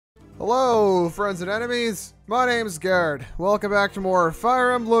Hello, friends and enemies. My name's Garrett. Welcome back to more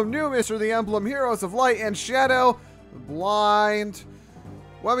Fire Emblem New Mystery the Emblem Heroes of Light and Shadow Blind.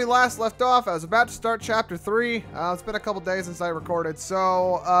 When we last left off, I was about to start Chapter 3. It's been a couple days since I recorded,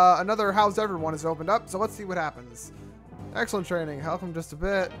 so another How's Everyone has opened up, so let's see what happens. Excellent training. Help him just a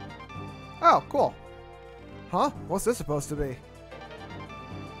bit. Oh, cool. Huh? What's this supposed to be?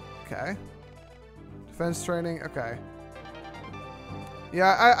 Okay. Defense training. Okay.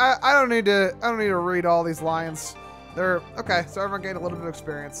 Yeah, I don't need to read all these lines. They're okay, so everyone gained a little bit of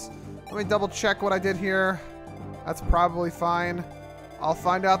experience. Let me double check what I did here. That's probably fine. I'll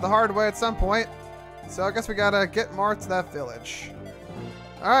find out the hard way at some point. So I guess we gotta get more to that village.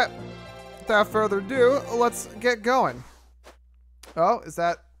 Alright. Without further ado, let's get going. Oh, is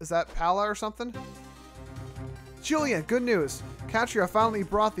that Pala or something? Julian, good news. Katria finally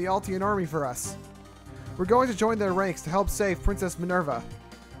brought the Altian army for us. We're going to join their ranks to help save Princess Minerva.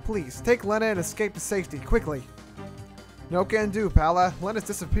 Please, take Lena and escape to safety, quickly. No can do, Pala. Lena's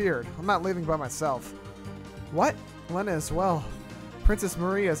disappeared. I'm not leaving by myself. What? Lena as well. Princess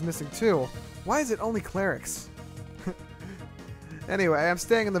Maria is missing too. Why is it only clerics? Anyway, I'm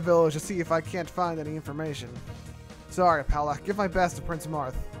staying in the village to see if I can't find any information. Sorry, Pala. Give my best to Prince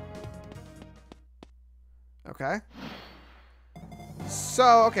Marth. Okay.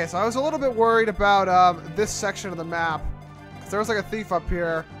 So, okay, so I was a little bit worried about this section of the map. There was like a thief up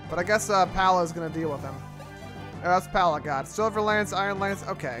here, but I guess Pala is going to deal with him. That's Pala got. Silver Lance, Iron Lance,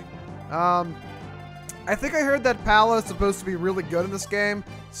 okay. I think I heard that Pala is supposed to be really good in this game,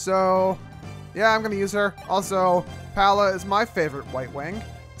 so yeah, I'm going to use her. Also, Pala is my favorite White Wing,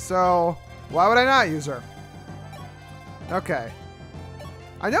 so why would I not use her? Okay.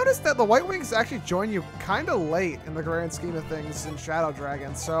 I noticed that the White Wings actually join you kind of late in the grand scheme of things in Shadow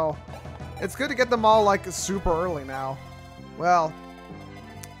Dragon, so it's good to get them all like super early now. Well,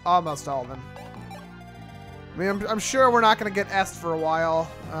 almost all of them. I mean, I'm sure we're not going to get Est for a while.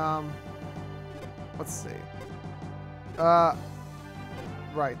 Let's see. Right.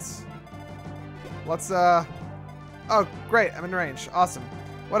 Let's, oh, great. I'm in range. Awesome.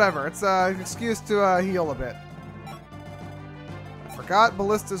 Whatever. It's an excuse to heal a bit. Forgot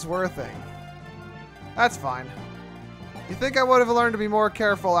ballistas were a thing. That's fine. You think I would have learned to be more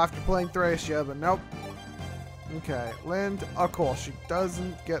careful after playing Thracia, but nope. Okay, Lind. Oh, cool. She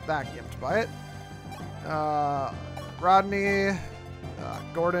doesn't get that gimped by it. Rodney.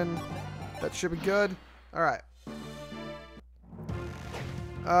 Gordon. That should be good. Alright.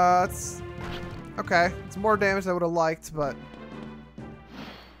 It's... Okay. It's more damage than I would have liked, but...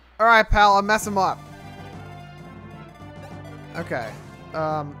 Alright, pal. I'll mess him up. Okay.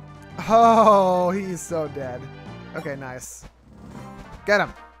 Oh, he's so dead. Okay, nice. Get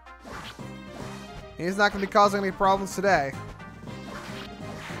him. He's not going to be causing any problems today.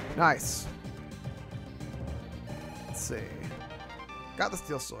 Nice. Let's see. Got the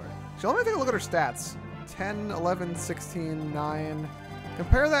steel sword. So let me take a look at her stats. 10, 11, 16, 9.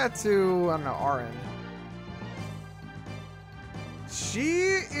 Compare that to, I don't know, RN. She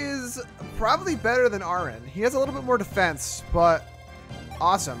is probably better than RN. He has a little bit more defense, but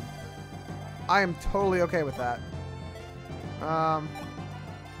awesome. I am totally okay with that.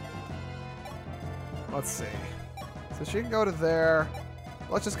 Let's see. So she can go to there.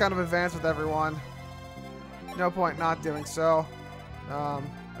 Let's just kind of advance with everyone. No point not doing so.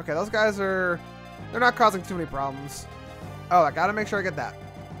 Okay, those guys are... They're not causing too many problems. Oh, I gotta make sure I get that.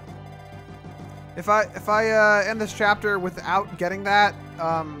 If I end this chapter without getting that,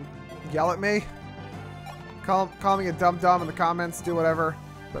 yell at me. Call me a dum-dum in the comments, do whatever.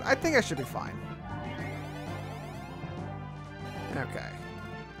 But I think I should be fine. Okay.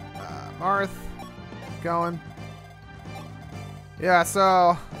 Marth. Going. Yeah,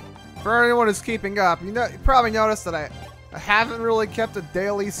 so for anyone who's keeping up, you probably noticed that I haven't really kept a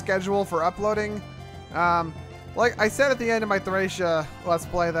daily schedule for uploading. Like I said at the end of my Thracia Let's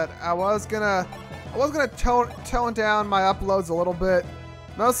Play that I was gonna tone down my uploads a little bit,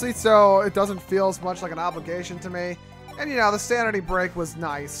 mostly so it doesn't feel as much like an obligation to me. And you know, the sanity break was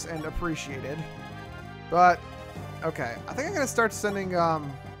nice and appreciated. But okay, I think I'm gonna start sending I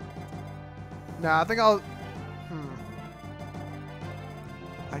think I'll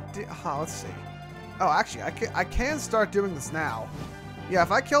let's see. Oh, actually, I can start doing this now. Yeah,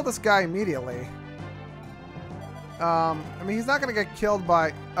 if I kill this guy immediately. I mean, he's not going to get killed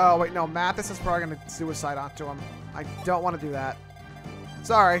by... Oh, wait, no. Mathis is probably going to suicide onto him. I don't want to do that.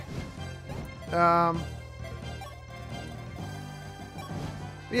 Sorry. Yeah,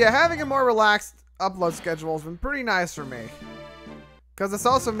 having a more relaxed upload schedule has been pretty nice for me. Because this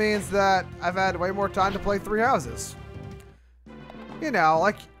also means that I've had way more time to play Three Houses. You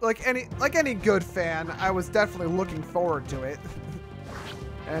know, like any good fan, I was definitely looking forward to it.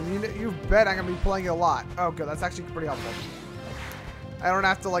 And you bet I'm gonna be playing it a lot. Oh, good. That's actually pretty helpful. I don't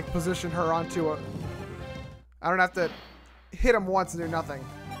have to like position her onto a. I don't have to hit him once and do nothing.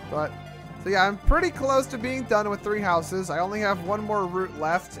 But so yeah, I'm pretty close to being done with 3 houses. I only have 1 more route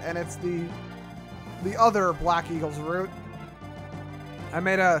left, and it's the other Black Eagles route. I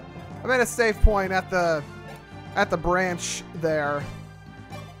made a save point at the branch there.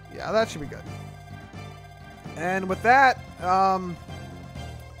 Yeah, that should be good. And with that, I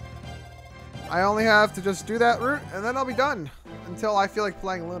only have to just do that route, and then I'll be done until I feel like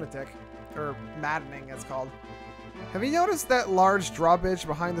playing Lunatic, or Maddening, it's called. Have you noticed that large drawbridge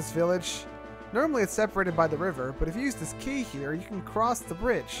behind this village? Normally it's separated by the river, but if you use this key here, you can cross the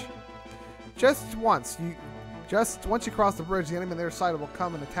bridge. Just once you cross the bridge, the enemy on the other side will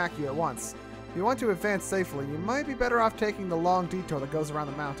come and attack you at once. If you want to advance safely, you might be better off taking the long detour that goes around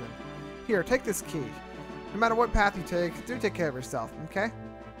the mountain. Here, take this key. No matter what path you take, do take care of yourself, okay?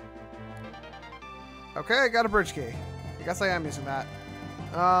 Okay, I got a bridge key. I guess I am using that.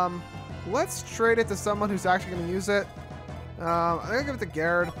 Let's trade it to someone who's actually going to use it. I'm going to give it to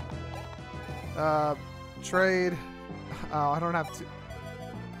Garrett. Trade. Oh, I don't have to.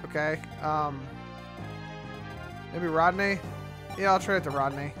 Okay. Maybe Rodney? Yeah, I'll trade it to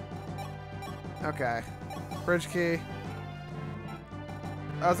Rodney. Okay. Bridge key.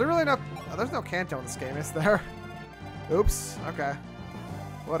 Is there really no... Oh, there's no Kanto in this game, is there? Oops. Okay.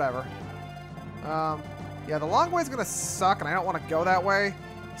 Whatever. Yeah, the long way is going to suck, and I don't want to go that way.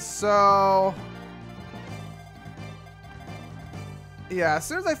 So... yeah, as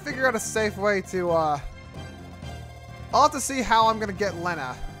soon as I figure out a safe way to, I'll have to see how I'm going to get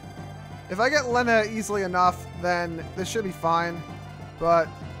Lena. If I get Lena easily enough, then this should be fine. But,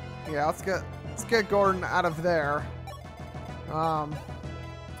 yeah, let's get Gordon out of there.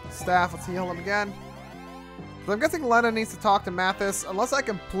 Staff, let's heal him again. So I'm guessing Lena needs to talk to Mathis, unless I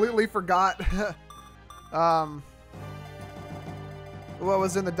completely forgot what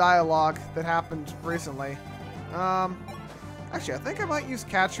was in the dialogue that happened recently. Actually, I think I might use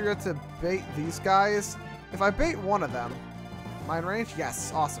Katria to bait these guys. If I bait one of them. Am I in range?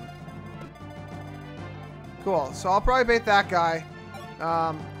 Yes. Awesome. Cool. So I'll probably bait that guy.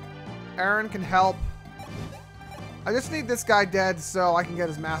 Aaron can help. I just need this guy dead so I can get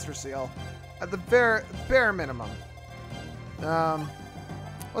his Master Seal. At the bare minimum.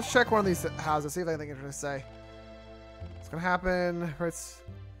 Let's check one of these houses. See if anything interesting to say. What's going to happen?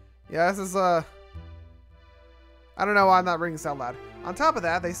 Yeah, this is I don't know why I'm not reading this out loud. On top of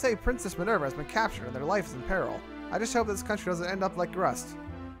that, they say Princess Minerva has been captured and their life is in peril. I just hope this country doesn't end up like Rust.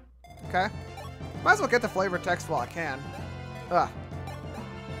 Okay. Might as well get the flavor text while I can.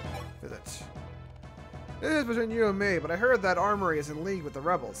 Visit. It is between you and me, but I heard that Armory is in league with the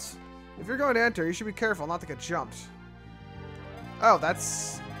rebels. If you're going to enter, you should be careful not to get jumped. Oh,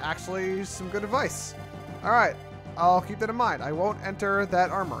 that's actually some good advice. Alright, I'll keep that in mind. I won't enter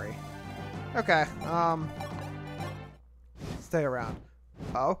that armory. Okay, stay around.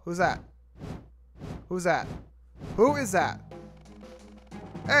 Oh, who's that? Who's that? Who is that?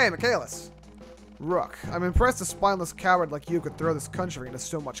 Hey, Michaelis. Rook, I'm impressed a spineless coward like you could throw this country into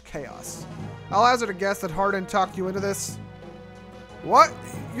so much chaos. I'll hazard a guess that Hardin talked you into this. What?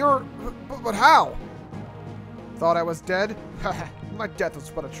 But how? Thought I was dead? My death was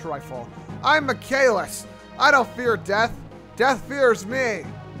but a trifle. I'm Michaelis. I don't fear death. Death fears me.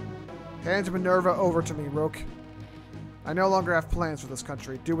 Hand Minerva over to me, Rook. I no longer have plans for this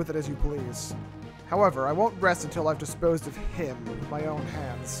country. Do with it as you please. However, I won't rest until I've disposed of him with my own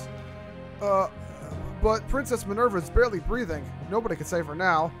hands. But Princess Minerva is barely breathing. Nobody can save her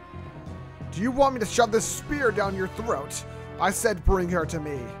now. Do you want me to shove this spear down your throat? I said bring her to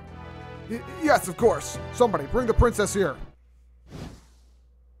me. Yes, of course. Somebody, bring the princess here.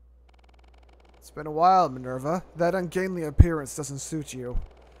 It's been a while, Minerva. That ungainly appearance doesn't suit you.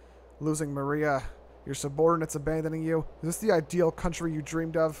 Losing Maria, your subordinates abandoning you. Is this the ideal country you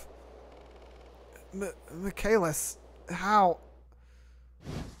dreamed of? Michaelis, how?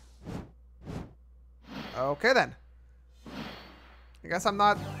 Okay then. I guess I'm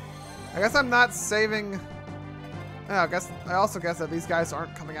not saving. Oh, I also guess that these guys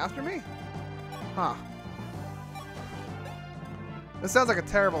aren't coming after me? Huh. This sounds like a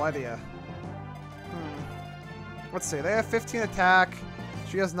terrible idea. Let's see. They have 15 attack.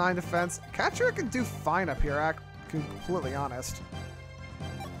 She has 9 defense. Katria can do fine up here, to be completely honest.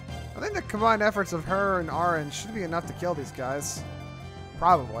 I think the combined efforts of her and Aaron should be enough to kill these guys.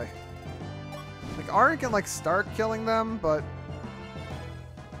 Probably. Like, Aaron can, like, start killing them, but...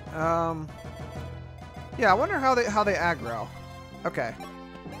 yeah, I wonder how they aggro. Okay.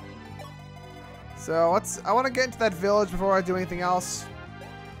 So I want to get into that village before I do anything else.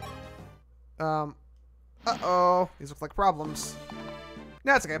 Uh-oh. These look like problems.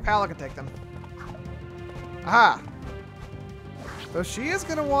 No, it's okay. Pala can take them. Aha. So she is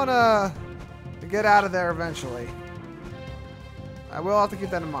going to want to get out of there eventually. I will have to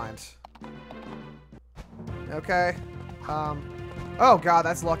keep that in mind. Okay. Oh god,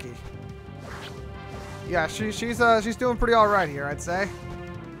 that's lucky. Yeah, she's doing pretty all right here, I'd say.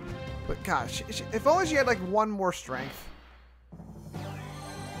 But gosh, if only she had like one more strength.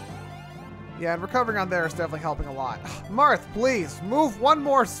 Yeah, and recovering on there is definitely helping a lot. Marth, please move one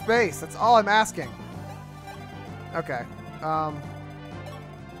more space. That's all I'm asking. Okay.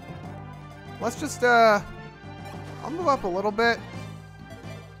 Let's just I'll move up a little bit.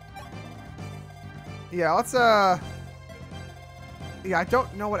 Yeah, let's yeah, I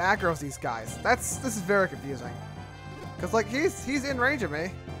don't know what aggro's these guys. This is very confusing. Cause like he's in range of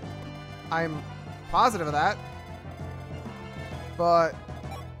me. I'm positive of that. But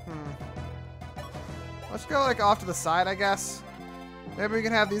let's go like off to the side, I guess. Maybe we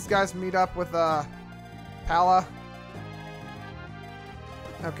can have these guys meet up with Pala.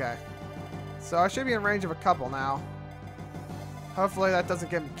 Okay. So I should be in range of a couple now. Hopefully that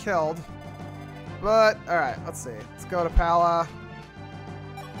doesn't get me killed. But alright, let's see. Let's go to Pala.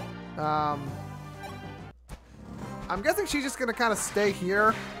 I'm guessing she's just gonna kind of stay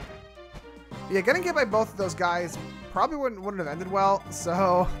here. Yeah, getting hit by both of those guys probably wouldn't have ended well,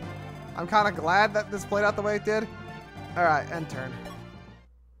 so I'm kind of glad that this played out the way it did. Alright, end turn.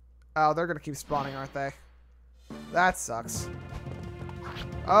 Oh, they're gonna keep spawning, aren't they? That sucks.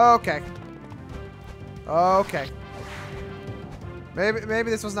 Okay. Okay.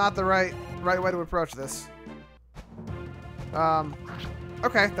 Maybe this was not the right way to approach this.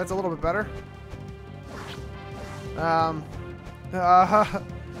 Okay, that's a little bit better.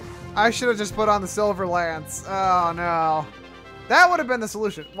 I should have just put on the silver lance. Oh no. That would have been the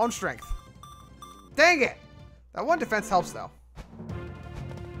solution. One strength. Dang it! That one defense helps though.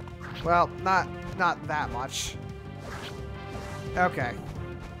 Well, not that much. Okay.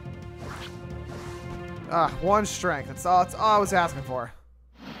 One strength. That's all I was asking for.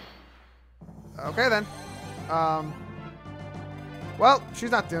 Okay then. Well,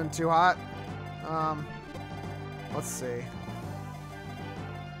 she's not doing too hot. Let's see.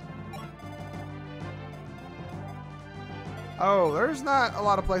 Oh, there's not a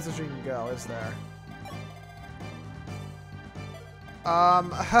lot of places you can go, is there?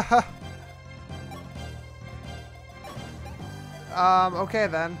 Okay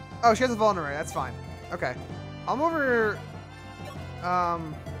then. Oh, she has a vulnerary. That's fine. Okay. I'll move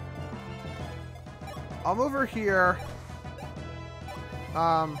her here.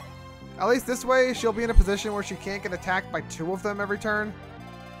 At least this way, she'll be in a position where she can't get attacked by two of them every turn.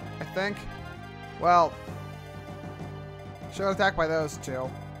 I think. Well, she'll get attacked by those two.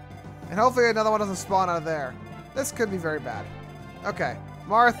 And hopefully another one doesn't spawn out of there. This could be very bad. Okay.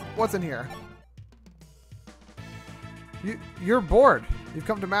 Marth, what's in here? You're bored. You've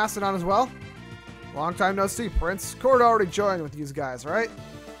come to Macedon as well? Long time no see, Prince. Cord already joined with you guys, right?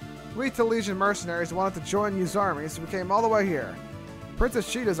 We Talesian mercenaries wanted to join you's army, so we came all the way here. Princess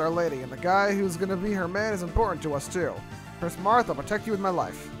Sheeta's our lady, and the guy who's gonna be her man is important to us too. Prince Marth, I'll protect you with my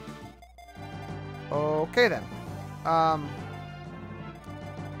life. Okay then.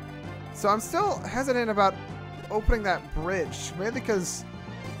 So I'm still hesitant about opening that bridge, mainly because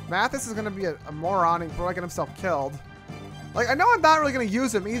Mathis is gonna be a moron and probably get himself killed. Like, I know I'm not really gonna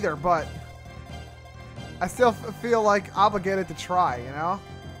use him either, but I still feel like obligated to try, you know?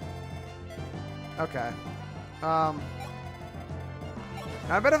 Okay. I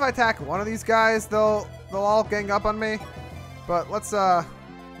bet if I attack one of these guys, they'll all gang up on me. But let's I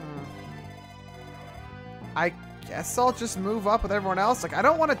guess I'll just move up with everyone else. Like, I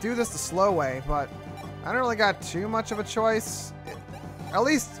don't want to do this the slow way, but I don't really got too much of a choice. At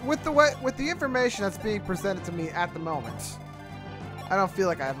least with the information that's being presented to me at the moment, I don't feel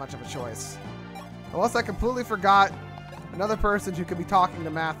like I have much of a choice. Unless I completely forgot another person who could be talking to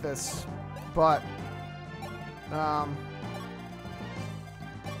Mathis. But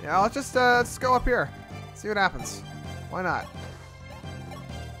yeah, let's just go up here. See what happens. Why not?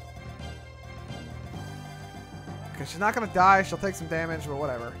 Okay, she's not gonna die. She'll take some damage, but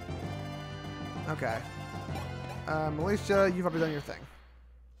whatever. Okay. Alicia, you've already done your thing.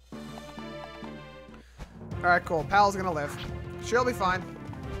 Alright, cool. Pal's gonna live. She'll be fine.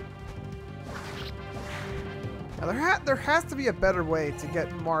 Now, there has to be a better way to get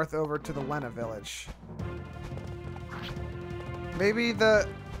Marth over to the Lena village. Maybe the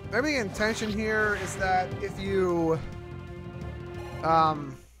intention here is that if you I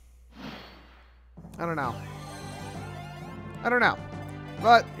don't know. I don't know.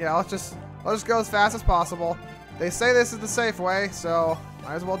 But, yeah, let's just go as fast as possible. They say this is the safe way, so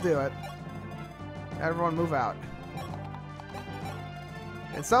might as well do it. Everyone move out.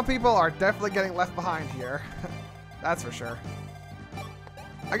 And some people are definitely getting left behind here. That's for sure.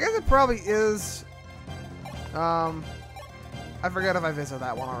 I guess it probably is... I forget if I visited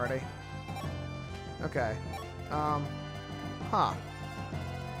that one already. Okay. Huh.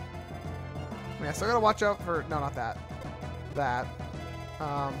 Yeah, so I gotta watch out for... No, not that. That.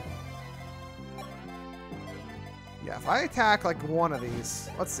 Yeah, if I attack, like, one of these...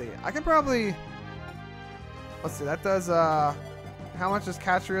 Let's see. I can probably... Let's see. That does, How much does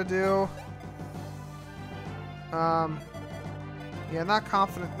Katria do? Yeah, not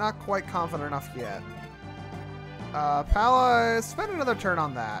confident... Not quite confident enough yet. Pala, spend another turn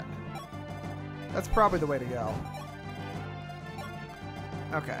on that. That's probably the way to go.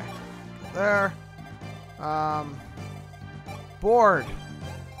 Okay. There. Board.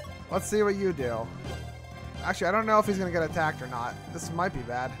 Let's see what you do. Actually, I don't know if he's going to get attacked or not. This might be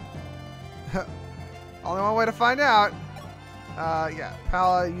bad. Only one way to find out. Yeah.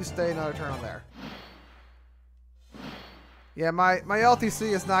 Pala, you stay another turn on there. Yeah, my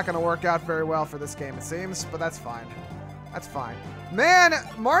LTC is not going to work out very well for this game, it seems, but that's fine. That's fine. Man,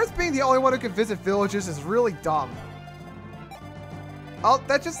 Marth being the only one who can visit villages is really dumb. Oh,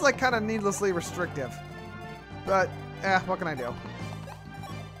 that's just, like, kind of needlessly restrictive. But, what can I do?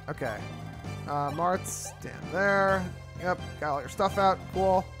 Okay. Marth, stand there. Yep, got all your stuff out.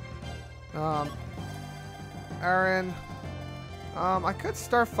 Cool. Aaron. I could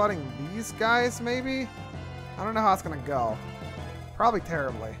start fighting these guys, maybe? I don't know how it's gonna go. Probably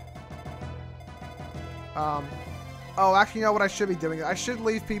terribly. Oh, actually, you know what I should be doing? I should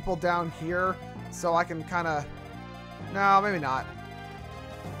leave people down here so I can kind of... No, maybe not.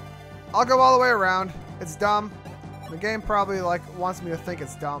 I'll go all the way around. It's dumb. The game probably, like, wants me to think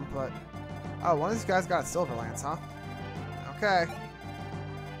it's dumb, but... Oh, one of these guys got a silver lance, huh? Okay.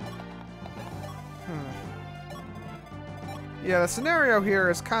 Yeah, the scenario here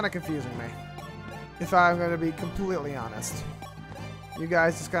is kind of confusing me. If I'm going to be completely honest. You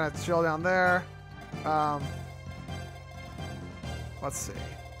guys just kind of chill down there. Let's see.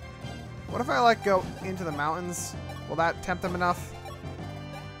 What if I, like, go into the mountains? Will that tempt them enough?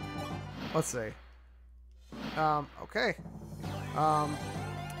 Let's see. Okay.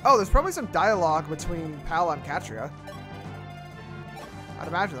 Oh, there's probably some dialogue between Pala and Katria. I'd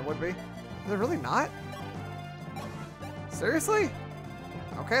imagine there would be. Is there really not? Seriously?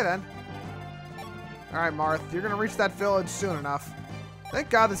 Okay, then. Alright, Marth, you're gonna reach that village soon enough. Thank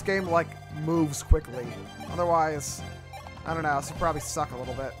God this game, like, moves quickly. Otherwise, I don't know, this would probably suck a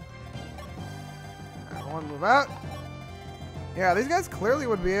little bit. Everyone move out. Yeah, these guys clearly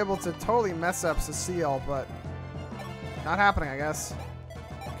would be able to totally mess up Cecile, but not happening, I guess.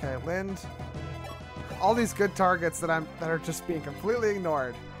 Okay, Lind. All these good targets that are just being completely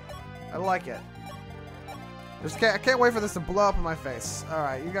ignored. I like it. I can't wait for this to blow up in my face.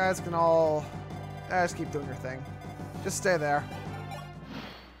 Alright, you guys can all... just keep doing your thing. Just stay there.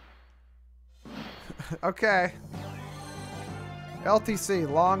 Okay. LTC,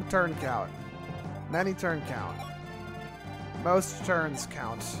 long turn count. Many turn count. Most turns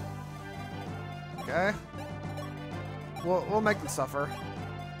count. Okay. We'll make them suffer.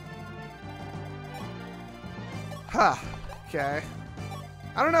 Huh. Okay.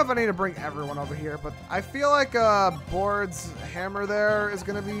 I don't know if I need to bring everyone over here, but I feel like Board's hammer there is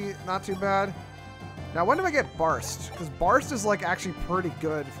going to be not too bad. Now, when do I get Barst? Because Barst is, like, actually pretty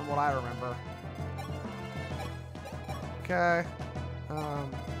good from what I remember. Okay.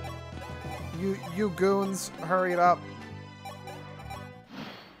 You goons, hurry it up.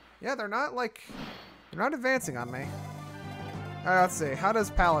 Yeah, they're not, like... They're not advancing on me. Alright, let's see. How does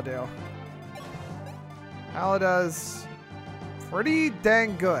Pala do? Pala does... pretty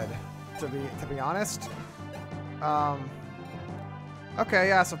dang good, to be honest. Okay,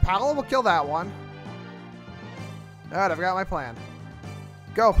 yeah, so Pala will kill that one. Alright, I forgot my plan.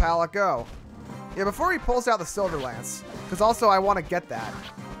 Go, Pala, go. Yeah, before he pulls out the silver lance, because also I want to get that.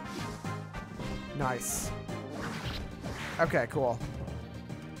 Nice. Okay, cool.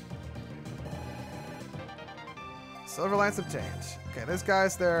 Silver lance obtained. Okay, these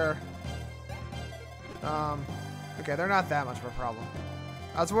guys, they're... okay, they're not that much of a problem.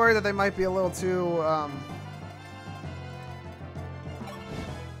 I was worried that they might be a little too,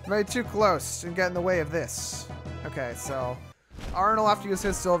 maybe too close and get in the way of this. Okay, so Arn will have to use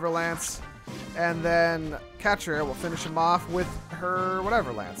his silver lance, and then Katria will finish him off with her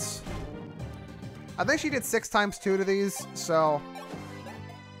whatever lance. I think she did 6 times 2 to these, so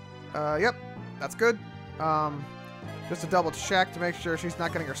Yep, that's good. Just to double check to make sure she's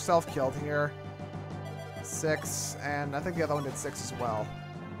not getting herself killed here. 6, and I think the other one did 6 as well.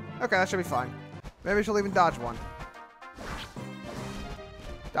 Okay, that should be fine. Maybe she'll even dodge one.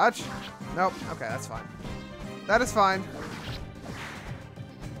 Dodge? Nope. Okay, that's fine. That is fine.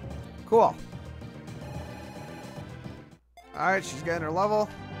 Cool. Alright, she's getting her level.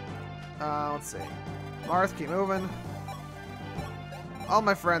 Let's see. Marth, keep moving. All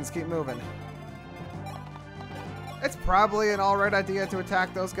my friends, keep moving. It's probably an alright idea to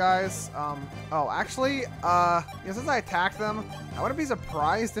attack those guys. Oh, actually, since I attacked them, I wouldn't be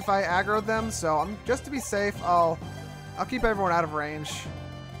surprised if I aggroed them, so just to be safe, I'll keep everyone out of range.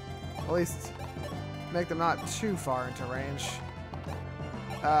 At least make them not too far into range.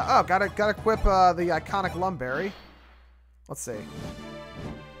 Gotta equip the iconic Lumberry. Let's see.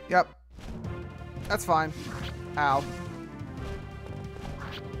 Yep. That's fine. Ow.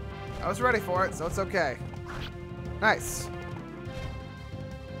 I was ready for it, so it's okay. Nice.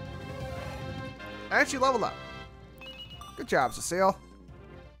 And she leveled up. Good job, Cecile.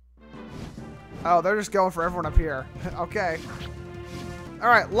 Oh, they're just going for everyone up here. Okay.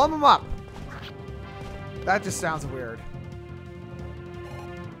 Alright, lump them up. That just sounds weird.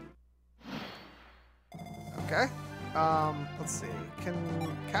 Okay. Let's see. Can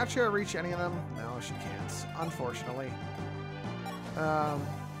Katya reach any of them? No, she can't, unfortunately.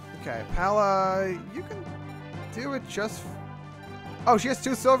 Okay, Pala, you can do it just... Oh, she has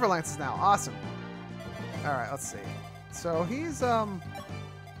 2 silver lances now. Awesome. Alright, let's see. So he's, gonna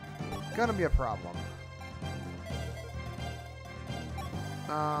be a problem.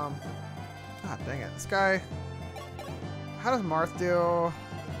 Ah, dang it. This guy... How does Marth do?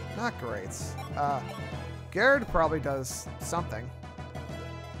 Not great. Garrett probably does something.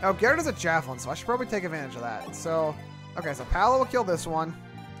 Oh, Garrett has a javelin, so I should probably take advantage of that. So, okay, so Pala will kill this one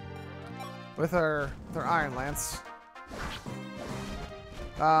with her Iron Lance.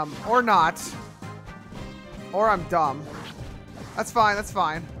 Or not. Or I'm dumb. That's fine, that's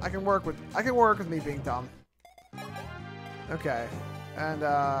fine. I can work with me being dumb. Okay. And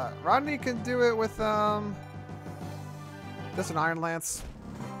Rodney can do it with just an Iron Lance.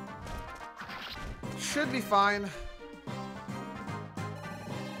 Should be fine.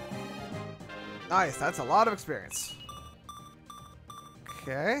 Nice, that's a lot of experience.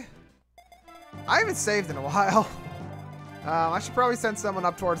 Okay. I haven't saved in a while. I should probably send someone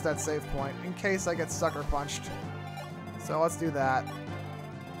up towards that save point in case I get sucker punched. So let's do that.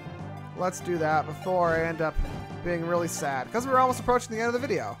 Let's do that before I end up being really sad. Because we're almost approaching the end of the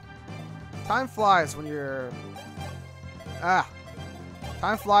video. Time flies when you're...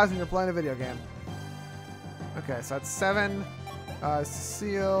 Time flies when you're playing a video game. Okay, so that's 7.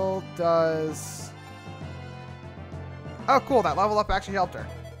 Cecile does... Oh, cool. That level up actually helped her.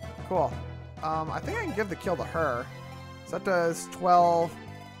 Cool. I think I can give the kill to her. So that does 12.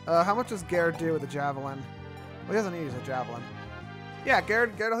 How much does Garrett do with the javelin? Well, he doesn't need to use a javelin. Yeah,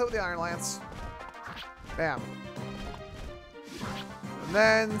 Garrett will hit with the Iron Lance. Bam. And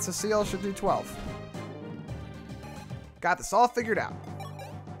then Cecile should do 12. Got this all figured out.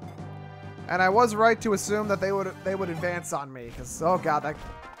 And I was right to assume that they would advance on me, because oh god, that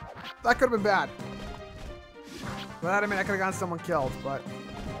could have been bad. But I mean, I could have gotten someone killed, but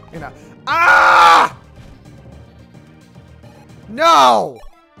you know. Ah! No!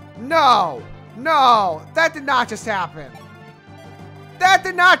 No! No! That did not just happen. That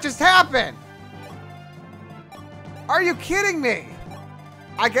did not just happen! Are you kidding me?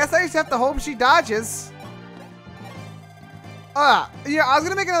 I guess I just have to hope she dodges. Yeah, I was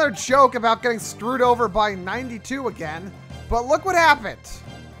gonna make another joke about getting screwed over by 92 again, but look what happened.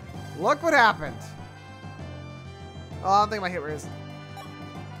 Look what happened. Oh, I don't think my hit rate is...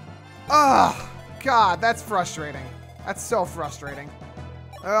 Oh, God, that's frustrating. That's so frustrating.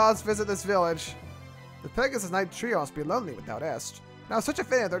 Let's visit this village. The Pegasus Knight trio must be lonely without Est. Now, such a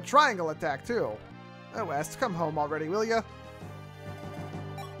fan of their triangle attack, too. Oh, Est, come home already, will ya?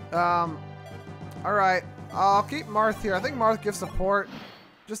 Alright. I'll keep Marth here. I think Marth gives support.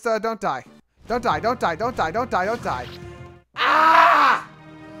 Just, don't die. Don't die, don't die, don't die, don't die, don't die. Ah!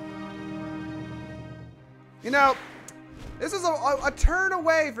 You know, this is a turn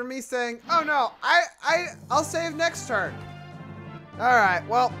away from me saying, oh no, I'll save next turn. Alright,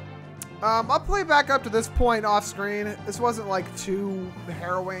 well, I'll play back up to this point off screen. This wasn't like too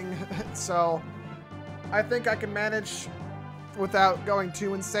harrowing, so I think I can manage without going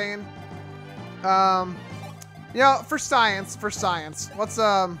too insane. Yeah, for science, let's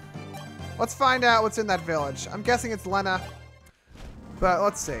find out what's in that village. I'm guessing it's Lena, but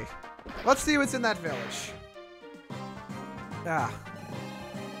let's see. Let's see what's in that village. Ah.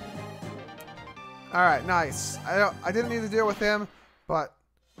 All right, nice. I didn't need to deal with him, but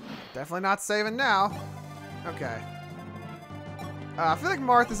definitely not saving now. Okay. I feel like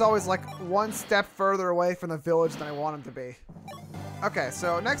Marth is always like one step further away from the village than I want him to be. Okay,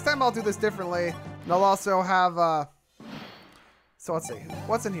 so next time I'll do this differently, and I'll also have, so let's see.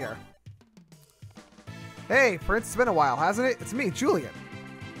 What's in here? Hey, Prince, it's been a while, hasn't it? It's me, Julian.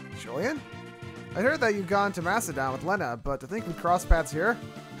 Julian? I heard that you've gone to Macedon with Lena, but to think we crossed paths here?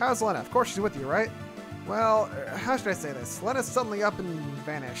 How's Lena? Of course she's with you, right? Well, how should I say this? Lena's suddenly up and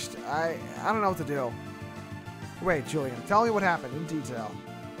vanished. I don't know what to do. Wait, Julian, tell me what happened in detail.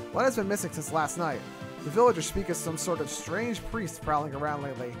 Lena's been missing since last night. The villagers speak of some sort of strange priest prowling around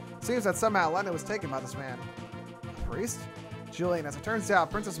lately. Seems that somehow Lena was taken by this man. A priest? Julian, as it turns out,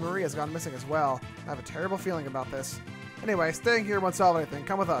 Princess Maria has gone missing as well. I have a terrible feeling about this. Anyway, staying here won't solve anything.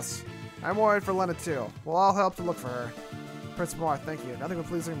 Come with us. I'm worried for Lena too. We'll all help to look for her. Prince Marth, thank you. Nothing would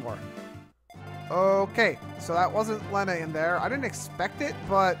please me more. Okay, so that wasn't Lena in there. I didn't expect it,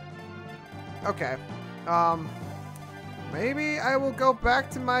 but okay. Maybe I will go back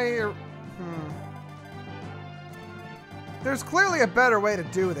to my... There's clearly a better way to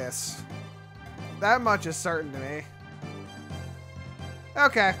do this. That much is certain to me.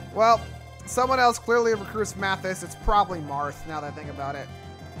 Okay, well, someone else clearly recruits Mathis. It's probably Marth, now that I think about it.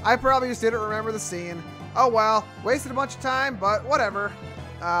 I probably just didn't remember the scene. Oh well, wasted a bunch of time, but whatever.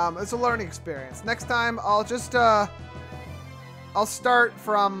 It's a learning experience. Next time, I'll just, I'll start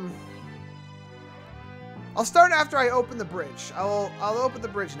after I open the bridge. I'll open the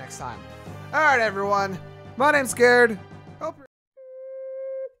bridge next time. Alright, everyone. My name's Scared.